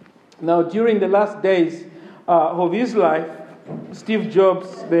Now, during the last days of his life, Steve Jobs,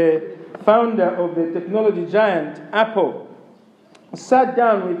 the founder of the technology giant Apple, sat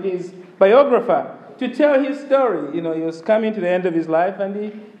down with his biographer to tell his story. He was coming to the end of his life,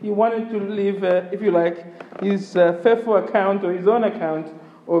 and he wanted to leave, if you like, his faithful account or his own account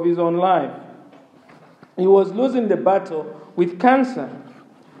of his own life. He was losing the battle with cancer.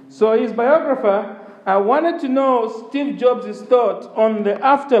 So his biographer wanted to know Steve Jobs' thoughts on the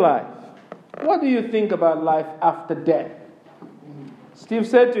afterlife. What do you think about life after death? Steve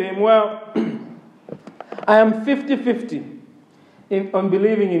said to him, well, I am 50-50 on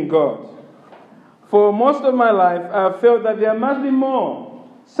believing in God. For most of my life, I have felt that there must be more,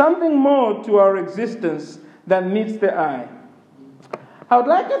 something more to our existence than meets the eye. I would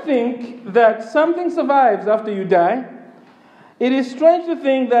like to think that something survives after you die. It is strange to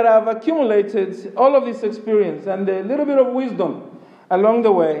think that I've accumulated all of this experience and a little bit of wisdom along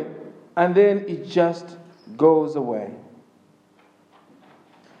the way, and then it just goes away.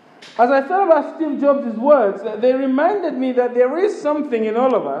 As I thought about Steve Jobs' words, they reminded me that there is something in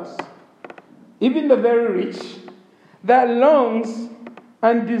all of us, even the very rich, that longs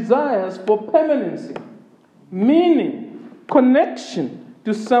and desires for permanency, meaning, connection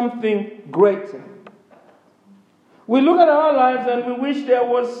to something greater. We look at our lives and we wish there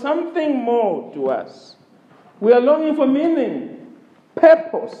was something more to us. We are longing for meaning,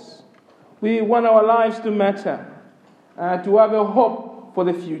 purpose. We want our lives to matter, to have a hope for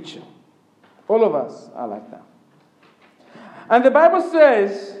the future. All of us are like that. And the Bible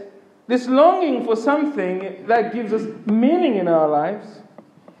says this longing for something that gives us meaning in our lives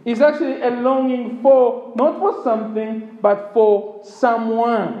is actually a longing for, not for something, but for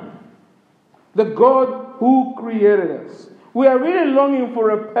someone. The God who created us. We are really longing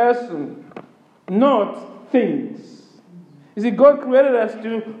for a person, not things. You see, God created us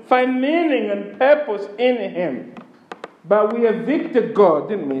to find meaning and purpose in Him. But we evicted God,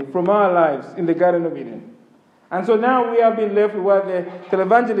 didn't we, from our lives in the Garden of Eden. And so now we have been left with what the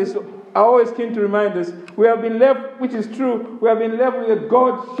televangelists are always keen to remind us. We have been left, which is true, we have been left with a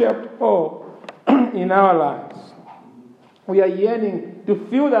God-shaped hole in our lives. We are yearning to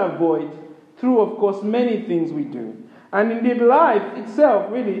fill that void through, of course, many things we do. And indeed, life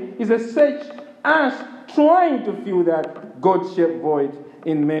itself really is as such as trying to fill that God-shaped void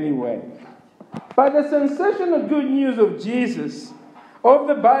in many ways. But the sensational good news of Jesus, of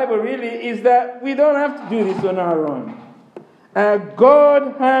the Bible really, is that we don't have to do this on our own.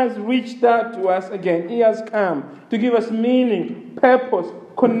 God has reached out to us again. He has come to give us meaning, purpose,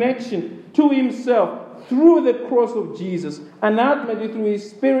 connection to Himself through the cross of Jesus, and ultimately through His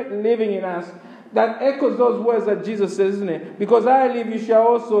Spirit living in us. That echoes those words that Jesus says, isn't it? Because I live, you shall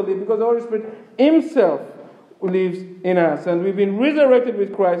also live. Because the Holy Spirit Himself lives in us. And we've been resurrected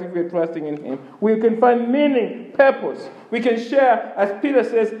with Christ if we're trusting in Him. We can find meaning, purpose. We can share, as Peter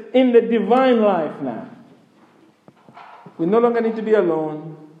says, in the divine life now. We no longer need to be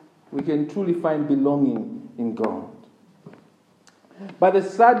alone. We can truly find belonging in God. But the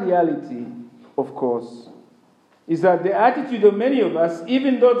sad reality, of course, is that the attitude of many of us,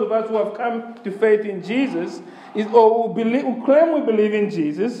 even those of us who have come to faith in Jesus, who claim we believe in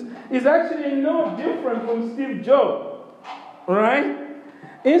Jesus, is actually no different from Steve Jobs. Right?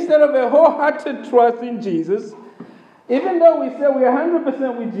 Instead of a wholehearted trust in Jesus, even though we say we are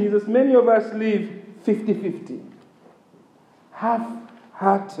 100% with Jesus, many of us live 50-50.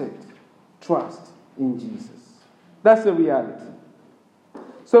 Half-hearted trust in Jesus. That's the reality.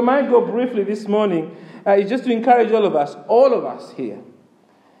 So my goal briefly this morning is just to encourage all of us here,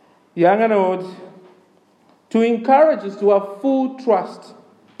 young and old, to encourage us to have full trust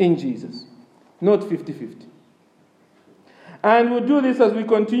in Jesus, not 50-50. And we'll do this as we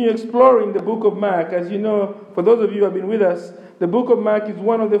continue exploring the book of Mark. As you know, for those of you who have been with us, the book of Mark is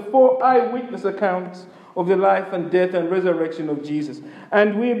one of the 4 eyewitness accounts of the life and death and resurrection of Jesus.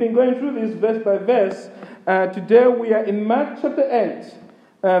 And we've been going through this verse by verse. Today we are in Mark chapter 8.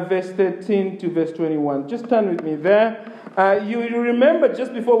 Verse 13 to verse 21. Just turn with me there. You remember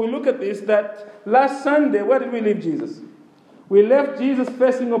just before we look at this that last Sunday, where did we leave Jesus? We left Jesus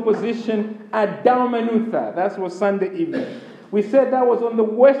facing opposition at Dalmanutha. That was Sunday evening. We said that was on the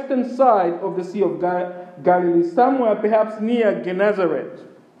western side of the Sea of Galilee, somewhere perhaps near Gennesaret.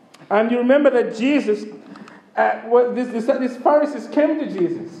 And you remember that Jesus, these Pharisees came to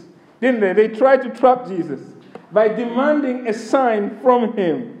Jesus, didn't they? They tried to trap Jesus by demanding a sign from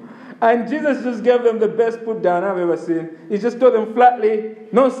Him. And Jesus just gave them the best put down I've ever seen. He just told them flatly,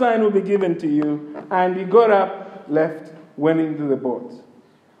 no sign will be given to you. And He got up, left, went into the boat.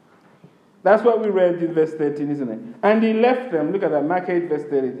 That's what we read in verse 13, isn't it? And he left them. Look at that, Mark 8, verse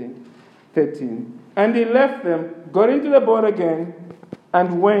 13. And he left them, got into the boat again,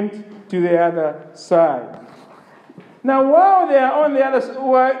 and went to the other side. Now, while they are on the other side,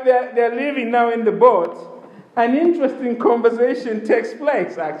 while they're living now in the boat, an interesting conversation takes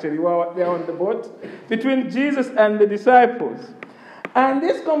place, actually, while they're on the boat, between Jesus and the disciples. And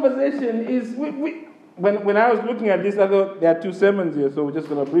this conversation is, when I was looking at this, I thought there are two sermons here, so we're just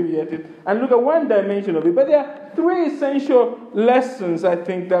going to abbreviate it and look at one dimension of it. But there are three essential lessons, I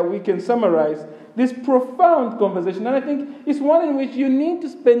think, that we can summarize this profound conversation. And I think it's one in which you need to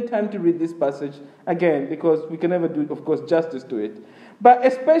spend time to read this passage again, because we can never do, of course, justice to it. But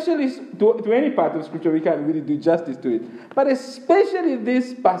especially to any part of Scripture, we can't really do justice to it. But especially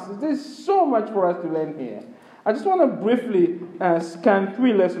this passage, there's so much for us to learn here. I just want to briefly scan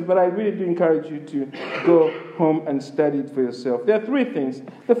three lessons, but I really do encourage you to go home and study it for yourself. There are three things.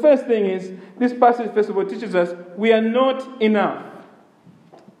 The first thing is, this passage, first of all, teaches us we are not enough.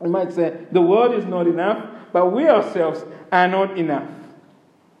 We might say, the world is not enough, but we ourselves are not enough.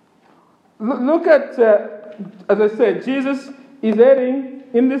 Look at, as I said, Jesus is heading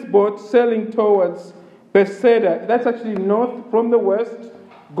in this boat, sailing towards Bethsaida. That's actually north from the west,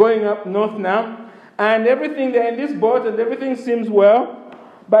 going up north now. And everything there in this boat, and everything seems well,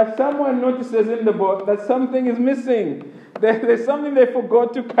 but someone notices in the boat that something is missing. There's something they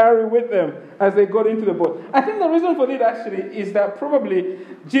forgot to carry with them as they got into the boat. I think the reason for it actually is that probably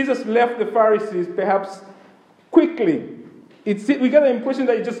Jesus left the Pharisees perhaps quickly. We get the impression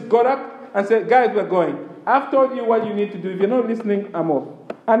that he just got up and said, guys, we're going. I've told you what you need to do. If you're not listening, I'm off.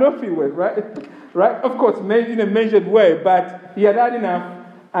 And off he went, right? Right? Of course, in a measured way, but he had had enough.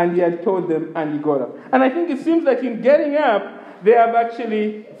 And he had told them, and he got up. And I think it seems like in getting up, they have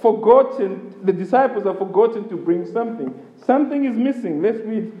actually forgotten, the disciples have forgotten to bring something. Something is missing. Let's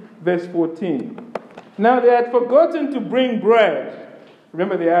read verse 14. Now they had forgotten to bring bread.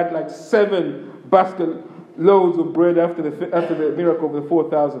 Remember, they had like 7 basket loads of bread after the miracle of the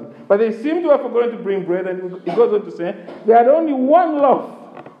 4,000. But they seem to have forgotten to bring bread, and it goes on to say, they had only 1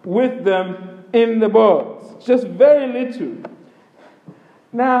 loaf with them in the boat. Just very little.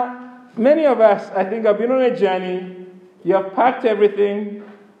 Now, many of us, I think, have been on a journey. You have packed everything,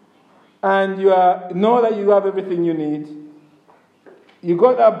 and you know that you have everything you need. You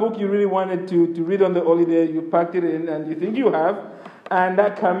got that book you really wanted to read on the holiday. You packed it in, and you think you have, and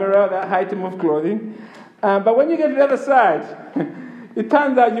that camera, that item of clothing. But when you get to the other side, it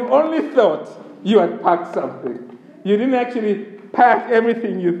turns out you only thought you had packed something. You didn't actually pack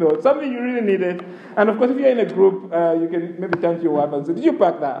everything you thought, something you really needed. And of course, if you're in a group, you can maybe turn to your wife and say, did you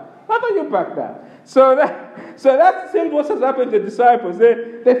pack that? I thought you packed that. So that seems what has happened to the disciples.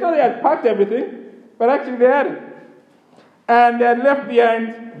 They thought they had packed everything, but actually they hadn't. And they had left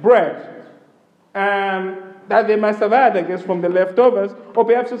behind bread that they must have had, I guess, from the leftovers, or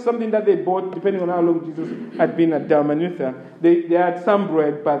perhaps just something that they bought, depending on how long Jesus had been at Dalmanutha. They had some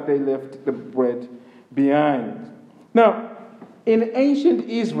bread, but they left the bread behind. Now, in ancient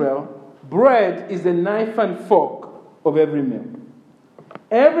Israel, bread is the knife and fork of every meal.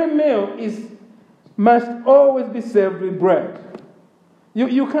 Every meal must always be served with bread.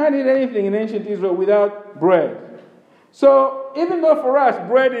 You can't eat anything in ancient Israel without bread. So even though for us,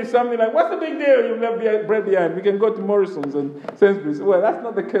 bread is something like, what's the big deal? You've left bread behind. We can go to Morrison's and Sainsbury's. Well, that's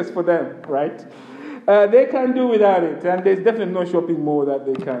not the case for them, right? They can do without it. And there's definitely no shopping mall that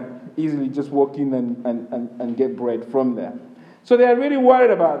they can easily just walk in and get bread from there. So they are really worried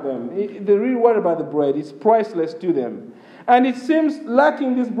about them. They're really worried about the bread. It's priceless to them. And it seems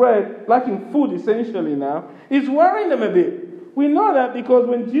lacking this bread, lacking food essentially now, is worrying them a bit. We know that because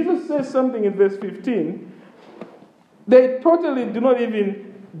when Jesus says something in verse 15, they totally do not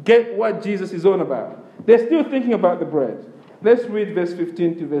even get what Jesus is on about. They're still thinking about the bread. Let's read verse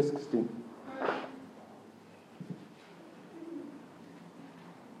 15 to verse 16.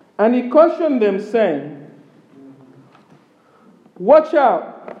 And he cautioned them, saying, watch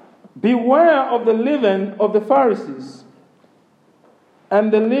out, beware of the leaven of the Pharisees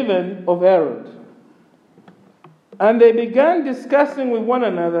and the leaven of Herod. And they began discussing with one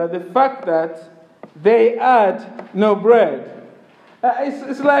another the fact that they had no bread.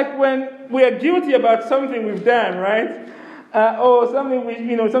 It's like when we are guilty about something we've done, right? Or something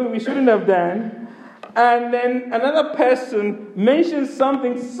we shouldn't have done. And then another person mentions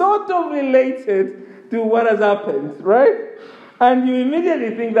something sort of related to what has happened, right? And you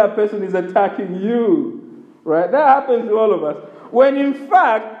immediately think that person is attacking you, right? That happens to all of us. When in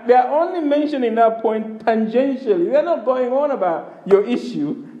fact, they're only mentioning that point tangentially. They're not going on about your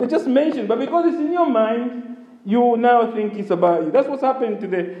issue. They just mention, but because it's in your mind, you now think it's about you. That's what's happening to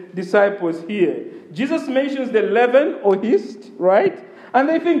the disciples here. Jesus mentions the leaven or yeast, right? And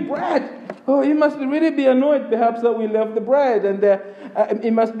they think, bread. Oh, he must really be annoyed perhaps that we left the bread. And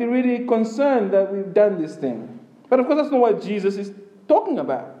he must be really concerned that we've done this thing. But of course, that's not what Jesus is talking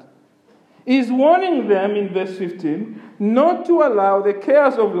about. He's warning them in verse 15 not to allow the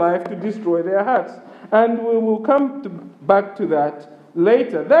cares of life to destroy their hearts. And we will come back to that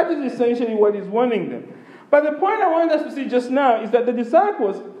later. That is essentially what he's warning them. But the point I want us to see just now is that the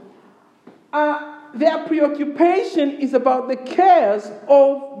disciples, their preoccupation is about the cares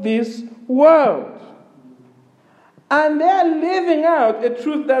of this world. And they're living out a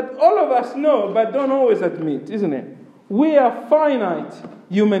truth that all of us know but don't always admit, isn't it? We are finite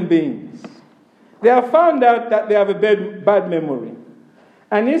human beings. They have found out that they have a bad memory.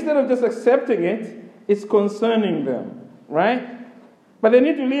 And instead of just accepting it, it's concerning them, right? But they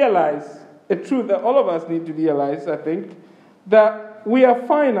need to realize a truth that all of us need to realize, I think, that we are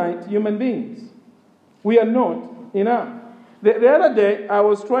finite human beings. We are not enough. The other day, I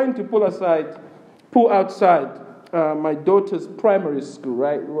was trying to pull outside my daughter's primary school,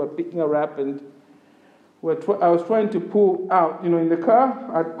 right? We were picking her up and I was trying to pull out, in the car.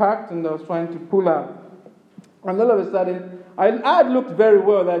 I'd parked and I was trying to pull out. And all of a sudden, I had looked very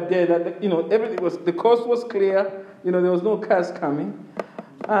well that day that, everything was, the coast was clear. There was no cars coming.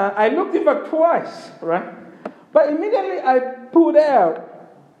 I looked in fact twice, right? But immediately I pulled out.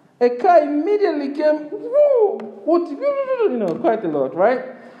 A car immediately came, quite a lot, right?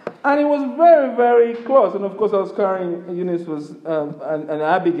 And it was very, very close. And of course I was carrying, Eunice was, and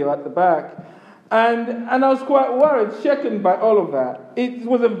Abigail at the back. And I was quite worried, shaken by all of that. It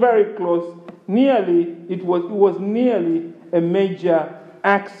was a very close, it was nearly a major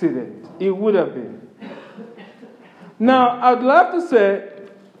accident. It would have been. Now, I'd love to say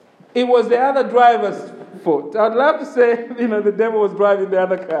it was the other driver's fault. I'd love to say, the devil was driving the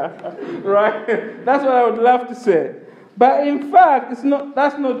other car, right? That's what I would love to say. But in fact,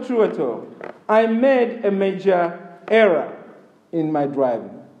 that's not true at all. I made a major error in my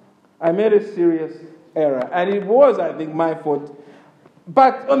driving. I made a serious error. And it was, I think, my fault.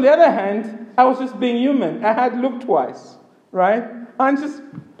 But on the other hand, I was just being human. I had looked twice, right?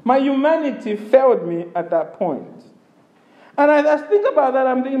 And my humanity failed me at that point. And as I think about that,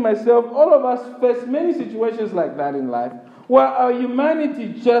 I'm thinking to myself, all of us face many situations like that in life, where our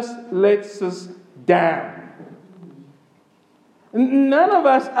humanity just lets us down. None of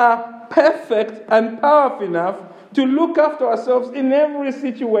us are perfect and powerful enough to look after ourselves in every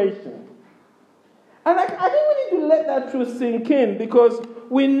situation. And I think we need to let that truth sink in, because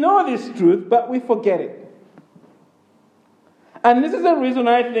we know this truth, but we forget it. And this is the reason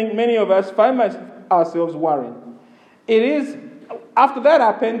I think many of us find ourselves worrying. It is, after that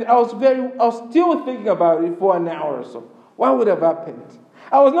happened, I was still thinking about it for an hour or so. What would have happened?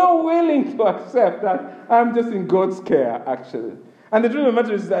 I was not willing to accept that I'm just in God's care, actually. And the truth of the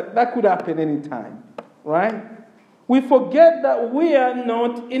matter is that could happen any time, right? We forget that we are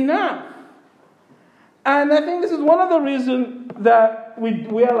not enough. And I think this is one of the reasons that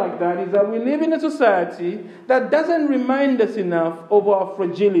we are like that, is that we live in a society that doesn't remind us enough of our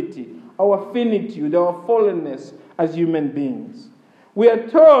fragility, our finitude, our fallenness as human beings. We are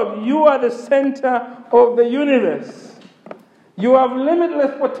told you are the center of the universe. You have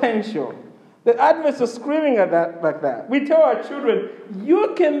limitless potential. The adverts are screaming at that like that. We tell our children,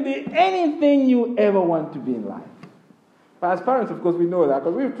 you can be anything you ever want to be in life. But as parents, of course, we know that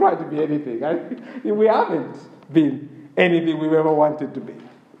because we've tried to be anything. Right? We haven't been anything we've ever wanted to be.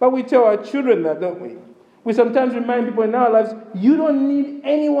 But we tell our children that, don't we? We sometimes remind people in our lives, you don't need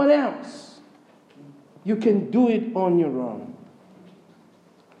anyone else. You can do it on your own.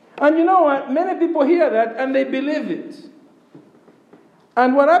 And you know what? Many people hear that and they believe it.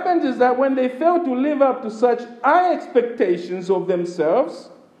 And what happens is that when they fail to live up to such high expectations of themselves,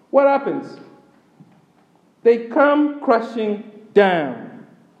 what happens? They come crashing down.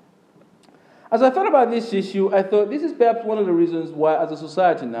 As I thought about this issue, I thought this is perhaps one of the reasons why, as a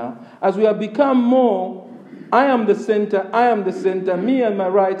society now, as we have become more, I am the center, me and my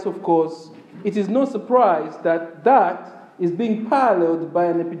rights, of course, it is no surprise that is being paralleled by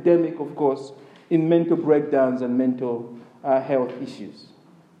an epidemic, of course, in mental breakdowns and mental health issues.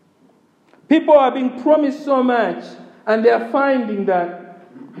 People are being promised so much, and they are finding that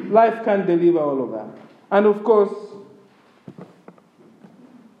life can't deliver all of that. And of course,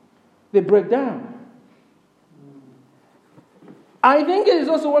 they break down. I think it is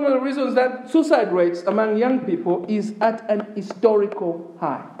also one of the reasons that suicide rates among young people is at an historical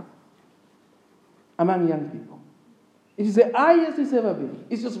high. Among young people. It is the highest it's ever been.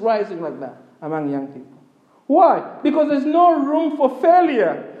 It's just rising like that among young people. Why? Because there's no room for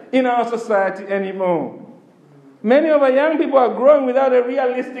failure in our society anymore. Many of our young people are growing without a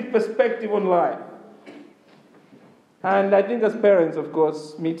realistic perspective on life. And I think as parents, of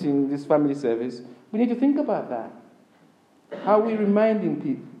course, meeting this family service, we need to think about that. How are we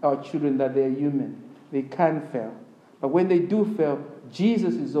reminding our children that they're human? They can fail. But when they do fail,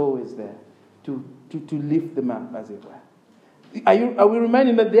 Jesus is always there to lift them up, as it were. Are we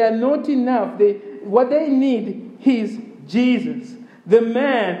reminding them that they are not enough? What they need is Jesus, the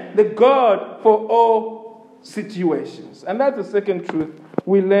man, the God for all situations. And that's the second truth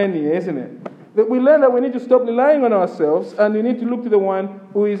we learn here, isn't it? That we learn that we need to stop relying on ourselves and we need to look to the one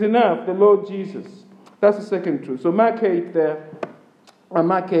who is enough, the Lord Jesus. That's the second truth. So Mark 8 there,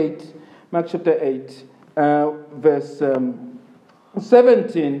 Mark chapter 8, verse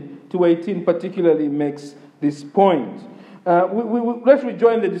 17 to 18 particularly makes this point. Let's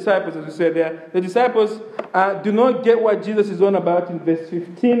rejoin the disciples, as we said there. The disciples do not get what Jesus is on about in verse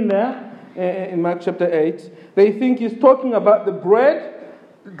 15 there, in Mark chapter 8. They think he's talking about the bread,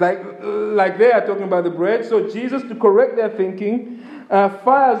 like they are talking about the bread. So Jesus, to correct their thinking,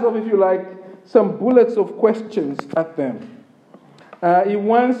 fires off, if you like, some bullets of questions at them. He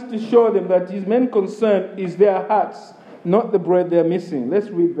wants to show them that his main concern is their hearts, not the bread they're missing. Let's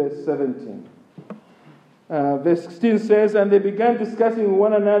read verse 17. Verse 16 says, and they began discussing with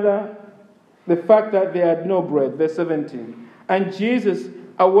one another the fact that they had no bread. Verse 17. And Jesus,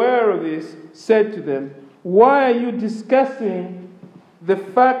 aware of this, said to them, why are you discussing the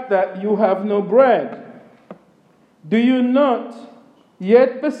fact that you have no bread? Do you not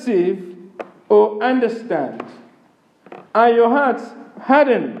yet perceive or understand? Are your hearts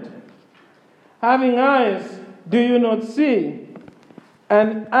hardened? Having eyes, do you not see?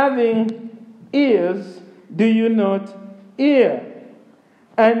 And having ears, do you not hear?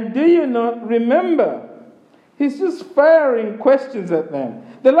 And do you not remember? He's just firing questions at them.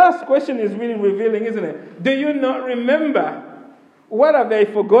 The last question is really revealing, isn't it? Do you not remember? What have they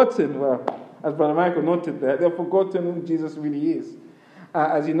forgotten? Well, as Brother Michael noted there, they've forgotten who Jesus really is.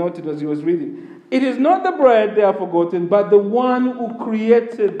 As he noted as he was reading. It is not the bread they have forgotten, but the one who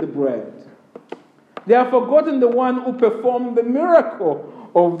created the bread. They have forgotten the one who performed the miracle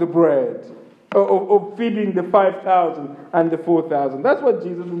of the bread, of feeding the 5,000 and the 4,000. That's what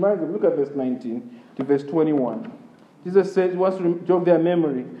Jesus reminds them. Look at verse 19 to verse 21. Jesus says, wants to jog their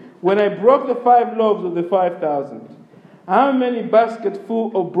memory. When I broke the 5 loaves of the 5,000, how many baskets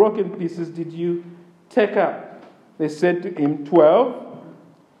full of broken pieces did you take up? They said to him, 12.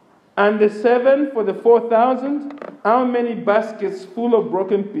 And the 7 for the 4,000, how many baskets full of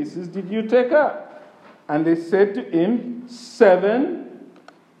broken pieces did you take up? And they said to him, 7.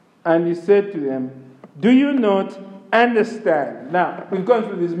 And he said to them, do you not understand? Now, we've gone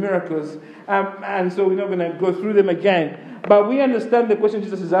through these miracles, and so we're not going to go through them again. But we understand the question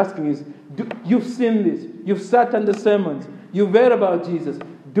Jesus is asking is, you've seen this, you've sat under sermons, you've heard about Jesus.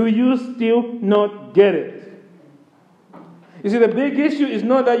 Do you still not get it? You see, the big issue is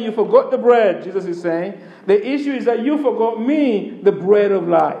not that you forgot the bread, Jesus is saying. The issue is that you forgot me, the bread of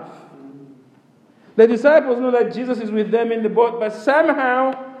life. The disciples know that Jesus is with them in the boat, but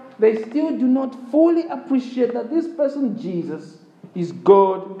somehow they still do not fully appreciate that this person, Jesus, is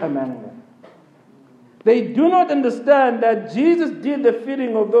God among them. They do not understand that Jesus did the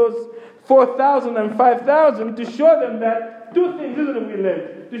feeding of those 4,000 and 5,000 to show them that two things, isn't it, we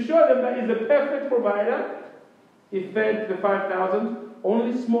learned? To show them that he's the perfect provider. He fed the 5,000.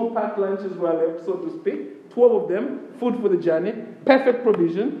 Only small packed lunches were left, so to speak. 12 of them, food for the journey, perfect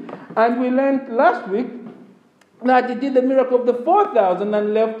provision. And we learned last week that he did the miracle of the 4,000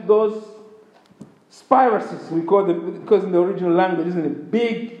 and left those spiruses, we call them, because in the original language, isn't it?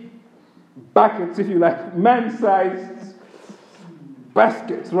 Big buckets, if you like, man-sized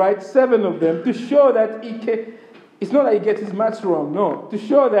baskets, right? 7 of them, to show that it's not that he gets his maths wrong, no. To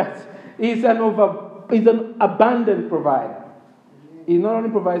show that he's an abundant provider. He not only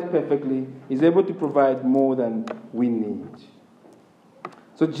provides perfectly, he's able to provide more than we need.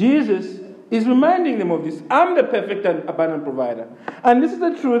 So Jesus is reminding them of this. I'm the perfect and abundant provider. And this is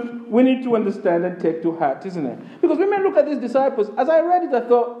the truth we need to understand and take to heart, isn't it? Because we may look at these disciples. As I read it, I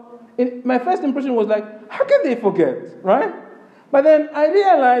thought, my first impression was like, how can they forget, right? But then I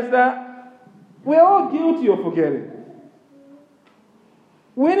realized that we're all guilty of forgetting.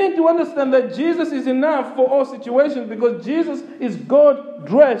 We need to understand that Jesus is enough for all situations because Jesus is God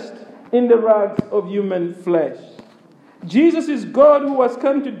dressed in the rags of human flesh. Jesus is God who has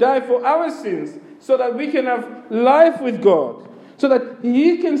come to die for our sins so that we can have life with God, so that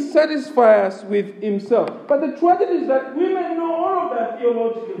he can satisfy us with himself. But the tragedy is that we may know all of that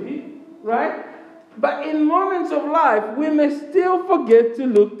theologically, right? But in moments of life, we may still forget to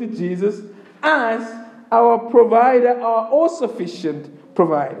look to Jesus as our provider, our all-sufficient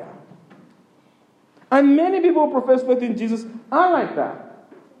provider. And many people who profess faith in Jesus are like that.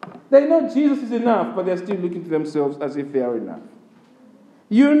 They know Jesus is enough, but they're still looking to themselves as if they are enough.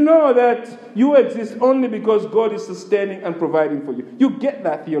 You know that you exist only because God is sustaining and providing for you. You get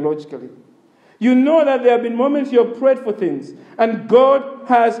that theologically. You know that there have been moments you have prayed for things, and God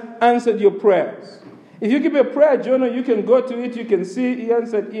has answered your prayers. If you keep a prayer journal, you can go to it, you can see He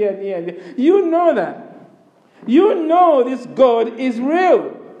answered here and here and here. You know that. You know this God is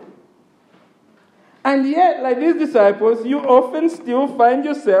real. And yet, like these disciples, you often still find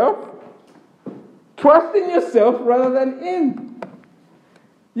yourself trusting yourself rather than Him.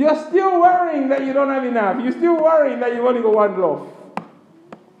 You're still worrying that you don't have enough. You're still worrying that you've only got one loaf.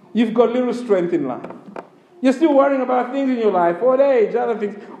 You've got little strength in life. You're still worrying about things in your life, old age, other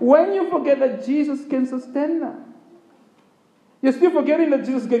things. When you forget that Jesus can sustain that. You're still forgetting that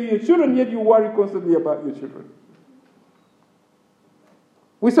Jesus gave you your children, yet you worry constantly about your children.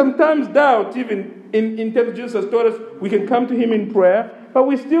 We sometimes doubt, even in terms of Jesus has taught us, we can come to Him in prayer, but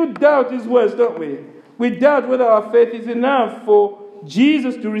we still doubt His words, don't we? We doubt whether our faith is enough for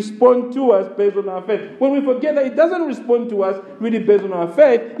Jesus to respond to us based on our faith. When we forget that He doesn't respond to us really based on our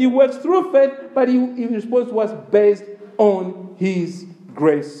faith, He works through faith, but He responds to us based on His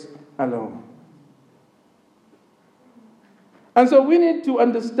grace alone. And so we need to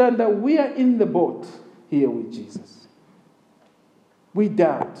understand that we are in the boat here with Jesus. We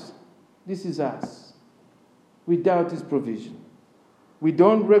doubt. This is us. We doubt His provision. We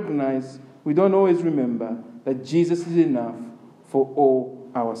don't recognize, we don't always remember that Jesus is enough for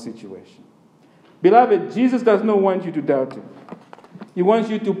all our situation. Beloved, Jesus does not want you to doubt Him. He wants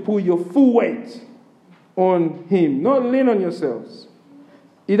you to put your full weight on Him, not lean on yourselves.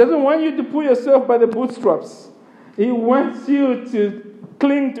 He doesn't want you to pull yourself by the bootstraps. He wants you to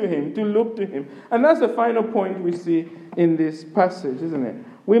cling to Him, to look to Him. And that's the final point we see in this passage, isn't it?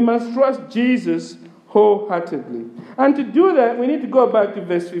 We must trust Jesus wholeheartedly. And to do that, we need to go back to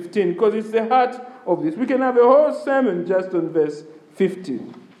verse 15, because it's the heart of this. We can have a whole sermon just on verse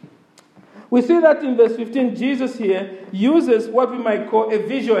 15. We see that in verse 15, Jesus here uses what we might call a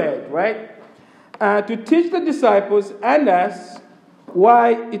visual aid, right? To teach the disciples and us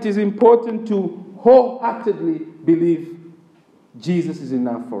why it is important to wholeheartedly believe Jesus is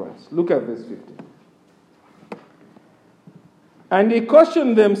enough for us. Look at verse 15. And He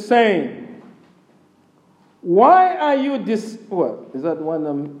cautioned them, saying, why are you what? Is that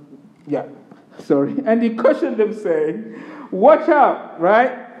one? Yeah. Sorry. And He cautioned them, saying, watch out,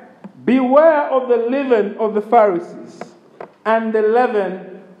 right? Beware of the leaven of the Pharisees and the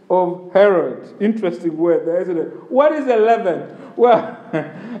leaven of Herod. Interesting word there, isn't it? What is a leaven? Well,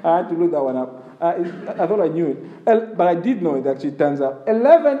 I had to look that one up. I thought I knew it. But I did know it, actually, it turns out. A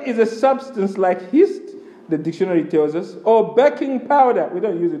leaven is a substance like yeast, the dictionary tells us, or baking powder. We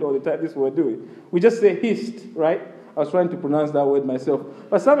don't use it all the time, this word, do we? We just say yeast, right? I was trying to pronounce that word myself.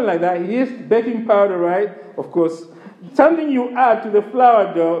 But something like that, yeast, baking powder, right? Of course. Something you add to the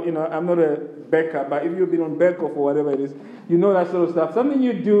flour dough, I'm not a baker, but if you've been on Bake Off or whatever it is, you know that sort of stuff. Something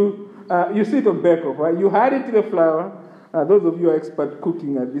you do, you see it on Bake Off, right? You add it to the flour. Those of you who are expert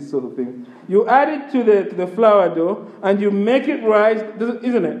cooking at this sort of thing. You add it to the flour dough, and you make it rise,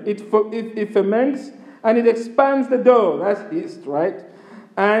 isn't it? It ferments, and it expands the dough. That's yeast, right?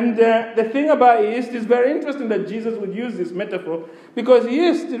 And the thing about yeast is very interesting that Jesus would use this metaphor, because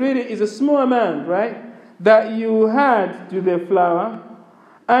yeast really is a small amount, right, that you add to the flour,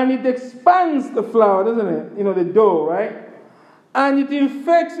 and it expands the flour, doesn't it? The dough, right? And it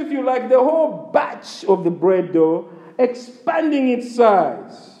infects, if you like, the whole batch of the bread dough, expanding its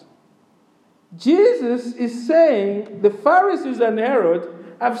size. Jesus is saying the Pharisees and Herod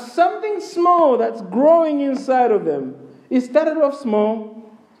have something small that's growing inside of them. It started off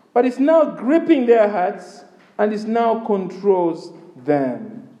small, but it's now gripping their hearts, and it now controls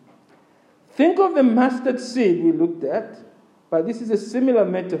them. Think of the mustard seed we looked at, but this is a similar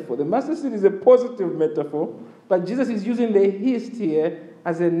metaphor. The mustard seed is a positive metaphor, but Jesus is using the yeast here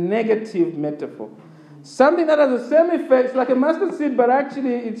as a negative metaphor. Something that has the same effects like a mustard seed, but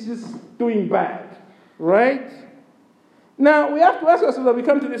actually it's just doing bad, right? Now, we have to ask ourselves, that we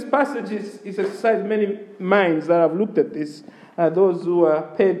come to this passage, it's exercised many minds that have looked at this, those who are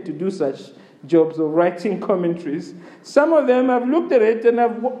paid to do such jobs of writing commentaries. Some of them have looked at it and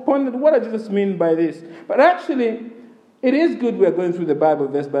have pondered, what does Jesus mean by this? But actually, it is good we are going through the Bible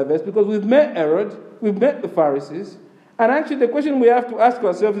verse by verse, because we've met Herod, we've met the Pharisees, and actually the question we have to ask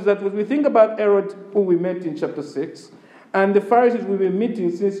ourselves is that when we think about Herod, who we met in chapter 6, and the Pharisees we've been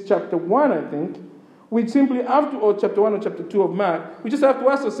meeting since chapter 1, I think, we simply have to, or chapter 1 or chapter 2 of Mark, we just have to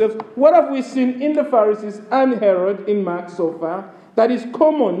ask ourselves, what have we seen in the Pharisees and Herod in Mark so far that is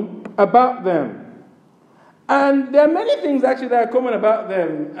common about them? And there are many things actually that are common about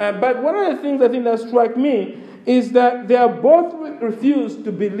them. But one of the things I think that strike me is that they are both refused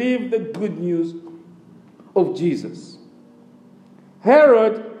to believe the good news of Jesus.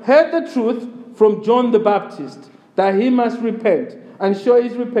 Herod heard the truth from John the Baptist that he must repent and show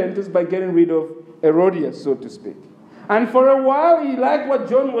his repentance by getting rid of Herodias, so to speak. And for a while he liked what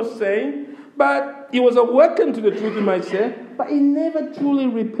John was saying, but he was awakened to the truth, you might say, but he never truly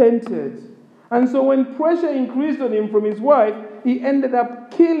repented. And so when pressure increased on him from his wife, he ended up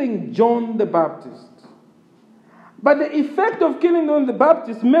killing John the Baptist. But the effect of killing John the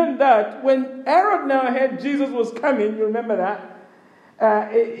Baptist meant that when Herod now heard Jesus was coming, you remember that,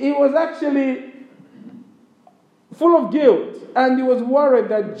 he was actually full of guilt, and he was worried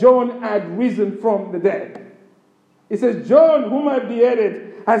that John had risen from the dead. He says, John, whom I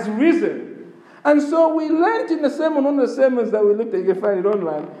beheaded, has risen. And so we learned in the sermon, one of the sermons that we looked at, you can find it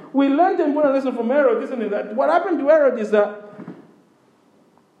online, we learned in one lesson from Herod, isn't it, that what happened to Herod is that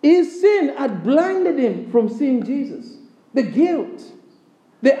his sin had blinded him from seeing Jesus. The guilt,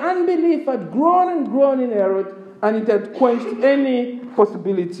 the unbelief had grown and grown in Herod, and it had quenched any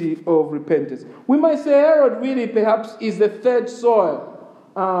possibility of repentance. We might say Herod really perhaps is the third soil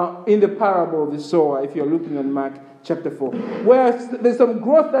in the parable of the sower, if you're looking at Mark chapter 4. Where there's some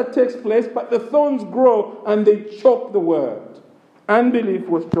growth that takes place, but the thorns grow and they choke the word. Unbelief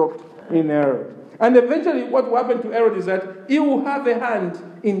was choked in Herod. And eventually what will happen to Herod is that he will have a hand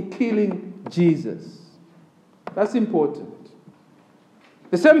in killing Jesus. That's important.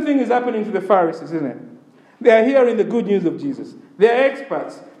 The same thing is happening to the Pharisees, isn't it? They are hearing the good news of Jesus. They are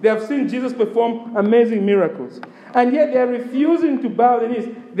experts. They have seen Jesus perform amazing miracles. And yet they are refusing to bow their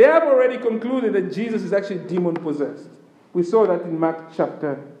knees. They have already concluded that Jesus is actually demon-possessed. We saw that in Mark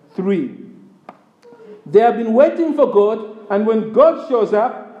chapter 3. They have been waiting for God, and when God shows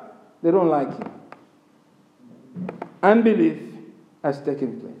up, they don't like him. Unbelief has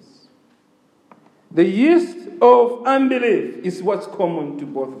taken place. The yeast of unbelief is what's common to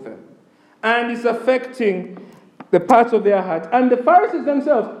both of them. And it's affecting the parts of their heart. And the Pharisees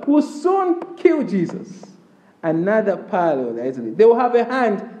themselves will soon kill Jesus. Another parallel there, isn't it? They will have a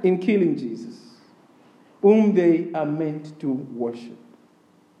hand in killing Jesus, whom they are meant to worship.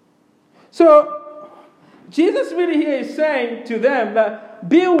 So, Jesus really here is saying to them that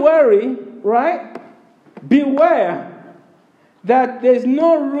be wary, right? Beware that there's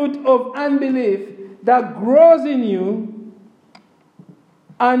no root of unbelief that grows in you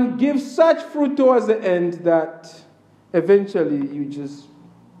and gives such fruit towards the end that eventually you just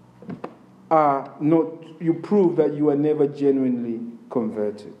are not, you prove that you are never genuinely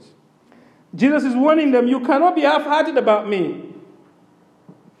converted. Jesus is warning them, you cannot be half-hearted about me.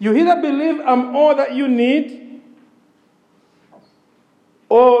 You either believe I'm all that you need,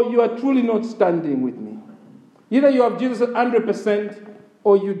 or you are truly not standing with me. Either you have Jesus 100%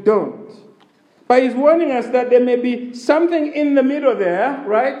 or you don't. But he's warning us that there may be something in the middle there,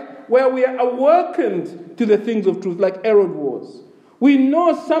 right, where we are awakened to the things of truth, like Herod was. We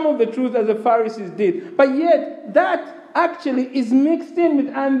know some of the truth as the Pharisees did, but yet that actually is mixed in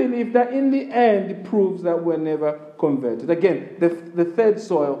with unbelief that in the end proves that we're never converted. Again, the third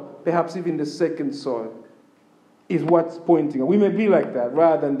soil, perhaps even the second soil, is what's pointing. We may be like that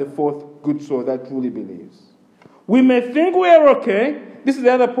rather than the fourth good soil that truly believes. We may think we are okay. This is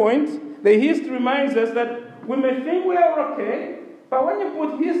the other point. The yeast reminds us that we may think we are okay, but when you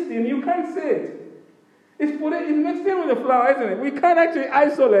put yeast in, you can't see it. It's mixed in with the flour, isn't it? We can't actually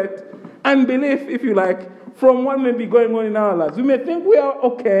isolate unbelief, if you like, from what may be going on in our lives. We may think we are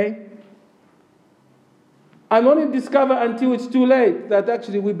okay, and only discover until it's too late that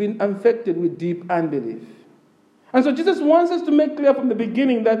actually we've been infected with deep unbelief. And so Jesus wants us to make clear from the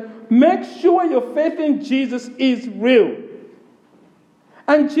beginning that make sure your faith in Jesus is real.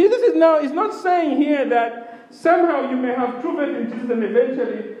 And Jesus is not saying here that somehow you may have true faith in Jesus and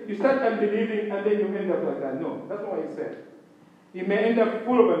eventually you start unbelieving and then you end up like that. No, that's not what he said. You may end up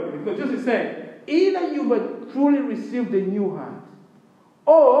full of unbelief. No, Jesus is saying, either you've truly received a new heart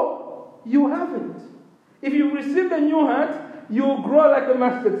or you haven't. If you've received a new heart, you'll grow like a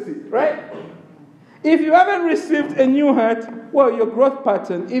mustard seed, right? If you haven't received a new heart, well, your growth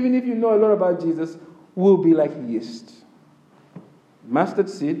pattern, even if you know a lot about Jesus, will be like yeast. Mustard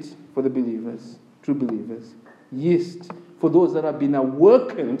seed for the believers, true believers. Yeast for those that have been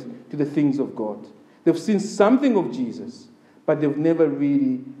awakened to the things of God. They've seen something of Jesus, but they've never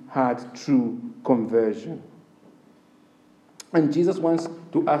really had true conversion. And Jesus wants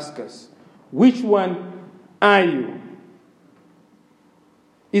to ask us, Which one are you?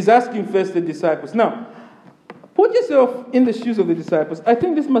 He's asking first the disciples. Now, put yourself in the shoes of the disciples. I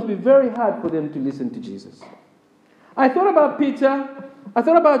think this must be very hard for them to listen to Jesus. I thought about Peter. I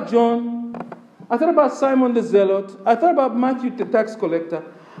thought about John. I thought about Simon the Zealot. I thought about Matthew the tax collector.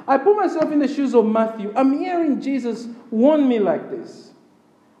 I put myself in the shoes of Matthew. I'm hearing Jesus warn me like this.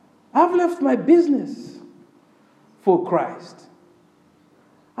 I've left my business for Christ.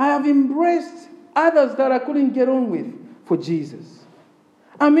 I have embraced others that I couldn't get on with for Jesus.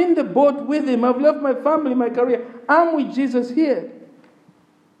 I'm in the boat with him. I've left my family, my career. I'm with Jesus here.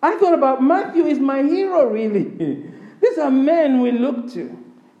 I thought about Matthew is my hero, really. These are men we look to.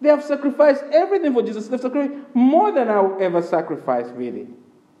 They have sacrificed everything for Jesus. They've sacrificed more than I'll ever sacrifice, really.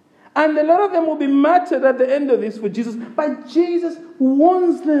 And a lot of them will be martyred at the end of this for Jesus. But Jesus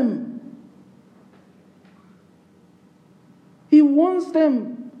warns them. He warns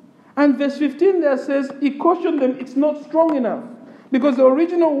them. And verse 15 there says, he cautioned them, it's not strong enough. Because the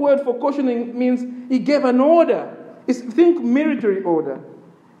original word for cautioning means he gave an order. Think military order.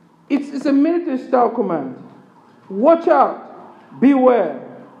 It's a military style command. Watch out. Beware.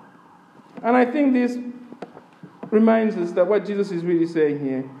 And I think this reminds us that what Jesus is really saying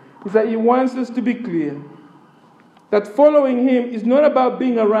here is that he wants us to be clear that following him is not about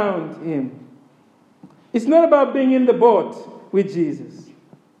being around him. It's not about being in the boat with Jesus.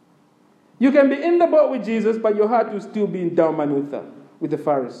 You can be in the boat with Jesus, but your heart will still be in Dalmanutha with the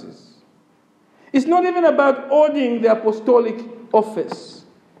Pharisees. It's not even about holding the apostolic office.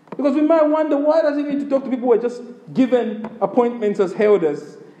 Because we might wonder, why does he need to talk to people who are just given appointments as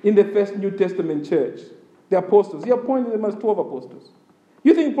elders in the first New Testament church? The apostles. He appointed them as 12 apostles.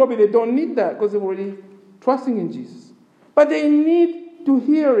 You think probably they don't need that because they're already trusting in Jesus. But they need to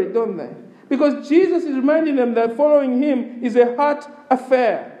hear it, don't they? Because Jesus is reminding them that following him is a heart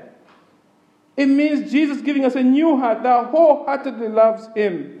affair. It means Jesus giving us a new heart that wholeheartedly loves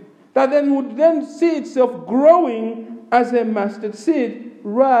him. That then would then see itself growing as a mustard seed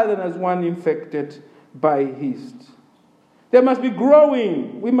rather than as one infected by yeast. There must be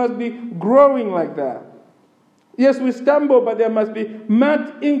growing. We must be growing like that. Yes, we stumble, but there must be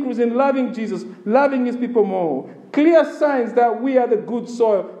marked increase in loving Jesus, loving his people more. Clear signs that we are the good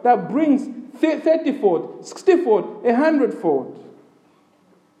soil that brings 30-fold, 60-fold, 100-fold.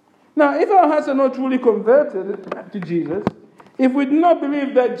 Now, if our hearts are not truly converted to Jesus, if we do not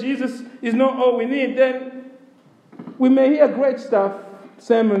believe that Jesus is not all we need, then we may hear great stuff,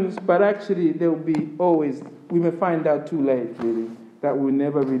 sermons, but actually there will be always, we may find out too late, really, that we will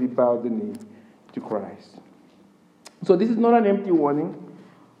never really bow the knee to Christ. So this is not an empty warning.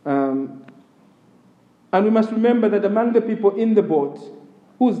 And we must remember that among the people in the boat,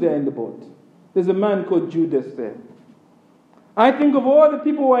 who's there in the boat? There's a man called Judas there. I think of all the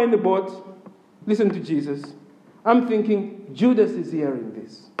people who are in the boat, listen to Jesus. I'm thinking, Judas is hearing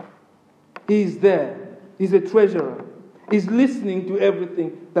this. He's there. He's a treasurer. He's listening to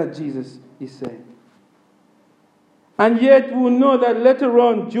everything that Jesus is saying. And yet we'll know that later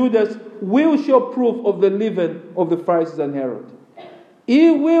on, Judas will show proof of the leaven of the Pharisees and Herod. He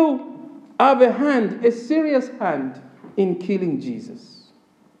will have a hand, a serious hand, in killing Jesus.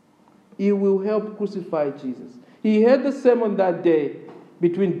 He will help crucify Jesus. He heard the sermon that day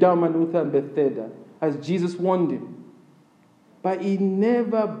between Dalmanutha and Bethesda as Jesus warned him. But he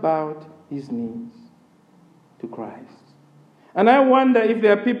never bowed his knees to Christ. And I wonder if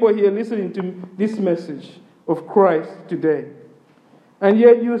there are people here listening to this message of Christ today, and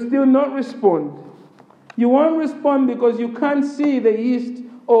yet you still not respond. You won't respond because you can't see the yeast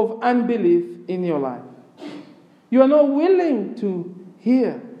of unbelief in your life. You are not willing to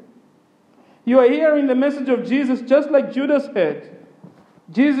hear. You are hearing the message of Jesus just like Judas heard.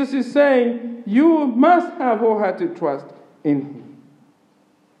 Jesus is saying, you must have wholehearted trust in him.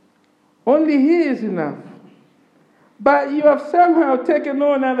 Only he is enough. But you have somehow taken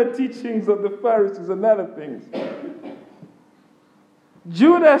on other teachings of the Pharisees and other things.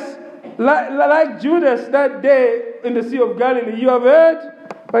 Judas, like Judas that day in the Sea of Galilee, you have heard,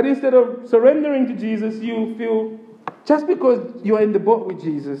 but instead of surrendering to Jesus, you feel just because you are in the boat with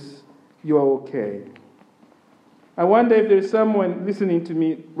Jesus, you are okay. I wonder if there is someone listening to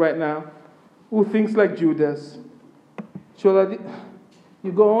me right now who thinks like Judas. Shola,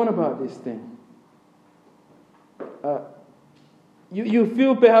 you go on about this thing. You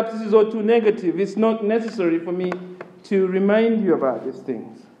feel perhaps this is all too negative. It's not necessary for me to remind you about these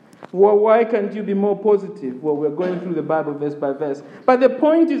things. Well, why can't you be more positive? Well, we're going through the Bible verse by verse. But the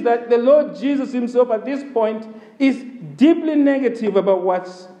point is that the Lord Jesus himself at this point is deeply negative about what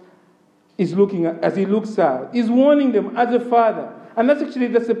he's looking at as he looks out. He's warning them as a father. And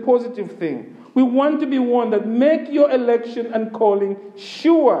that's a positive thing. We want to be one that make your election and calling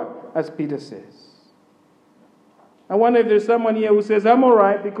sure, as Peter says. I wonder if there's someone here who says, I'm all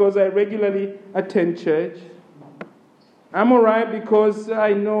right because I regularly attend church. I'm all right because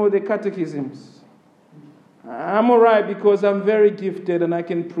I know the catechisms. I'm all right because I'm very gifted and I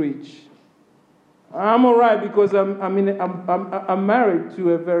can preach. I'm all right because I'm married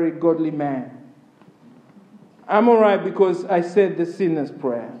to a very godly man. I'm all right because I said the sinner's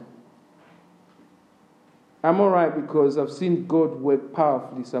prayer. I'm all right because I've seen God work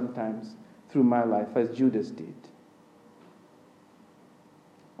powerfully sometimes through my life, as Judas did.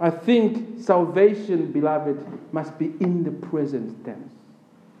 I think salvation, beloved, must be in the present tense.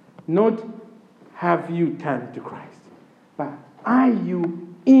 Not have you turned to Christ, but are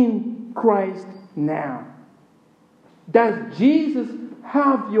you in Christ now? Does Jesus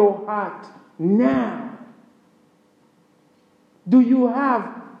have your heart now? Do you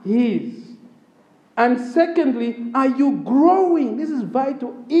have His? And secondly, are you growing? This is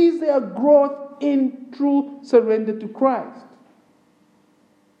vital. Is there growth in true surrender to Christ?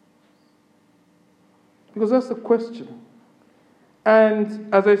 Because that's the question.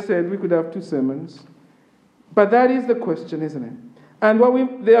 And as I said, we could have 2 sermons. But that is the question, isn't it?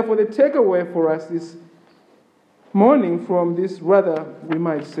 And therefore, the takeaway for us this morning from this rather, we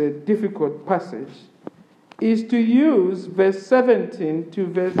might say, difficult passage is to use verse 17 to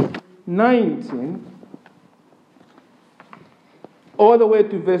verse 19 all the way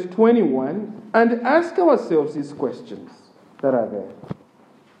to verse 21 and ask ourselves these questions that are there.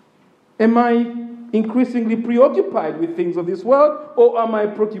 Am I increasingly preoccupied with things of this world, or am I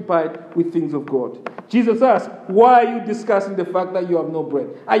preoccupied with things of God? Jesus asked, why are you discussing the fact that you have no bread?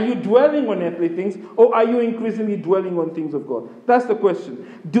 Are you dwelling on earthly things, or are you increasingly dwelling on things of God? That's the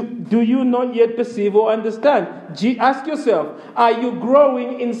question. Do you not yet perceive or understand? Ask yourself, are you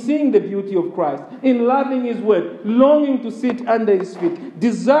growing in seeing the beauty of Christ, in loving His word, longing to sit under His feet,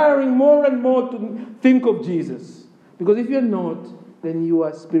 desiring more and more to think of Jesus? Because if you're not, then you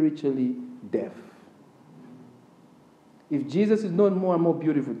are spiritually deaf. If Jesus is not more and more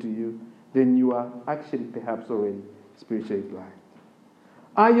beautiful to you, then you are actually perhaps already spiritually blind.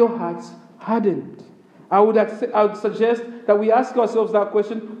 Are your hearts hardened? I would suggest that we ask ourselves that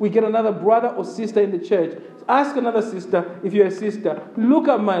question. We get another brother or sister in the church. Ask another sister, if you're a sister, look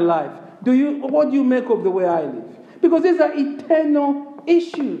at my life. What do you make of the way I live? Because these are eternal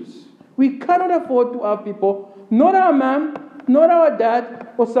issues. We cannot afford to have people, not our mom, not our dad,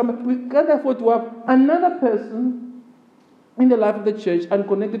 or someone. We can't afford to have another person in the life of the church and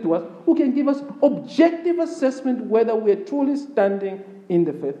connected to us who can give us objective assessment whether we are truly standing in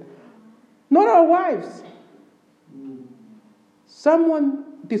the faith. Not our wives. Someone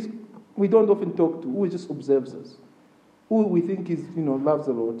we don't often talk to, who just observes us, who we think is, loves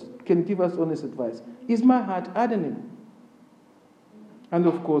the Lord, can give us honest advice. Is my heart hardening? And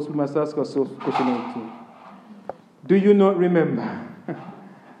of course, we must ask ourselves question 18. Do you not remember?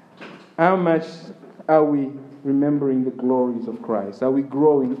 How much are we remembering the glories of Christ? Are we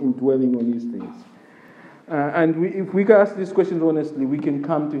growing in dwelling on these things? If we ask these questions honestly, we can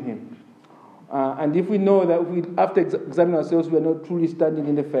come to Him. And if we know that after examining ourselves, we are not truly standing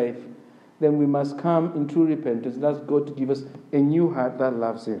in the faith, then we must come in true repentance and ask God to give us a new heart that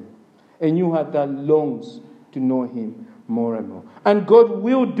loves Him, a new heart that longs to know Him more and more. And God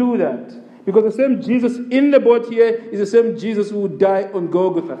will do that. Because the same Jesus in the boat here is the same Jesus who would die on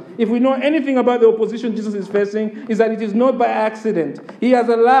Golgotha. If we know anything about the opposition Jesus is facing, is that it is not by accident. He has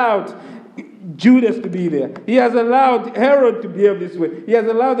allowed Judas to be there. He has allowed Herod to behave this way. He has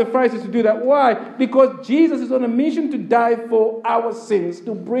allowed the Pharisees to do that. Why? Because Jesus is on a mission to die for our sins,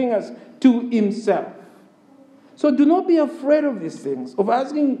 to bring us to Himself. So do not be afraid of these things, of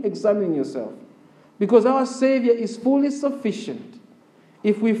examining yourself. Because our Savior is fully sufficient.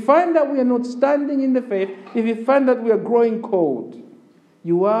 If we find that we are not standing in the faith, if we find that we are growing cold,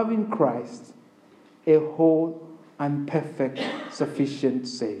 you have in Christ a whole and perfect, sufficient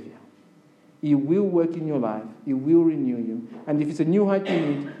Savior. He will work in your life. He will renew you. And if it's a new heart you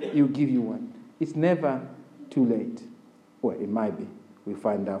need, He will give you one. It's never too late. Well, it might be. We'll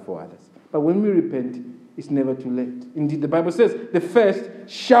find out for others. But when we repent, it's never too late. Indeed, the Bible says, the first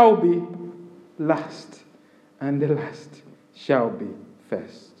shall be last, and the last shall be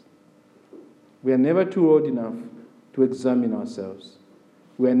first. We are never too old enough to examine ourselves.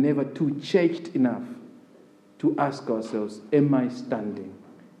 We are never too churched enough to ask ourselves, am I standing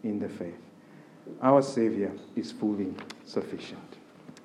in the faith? Our Savior is fully sufficient.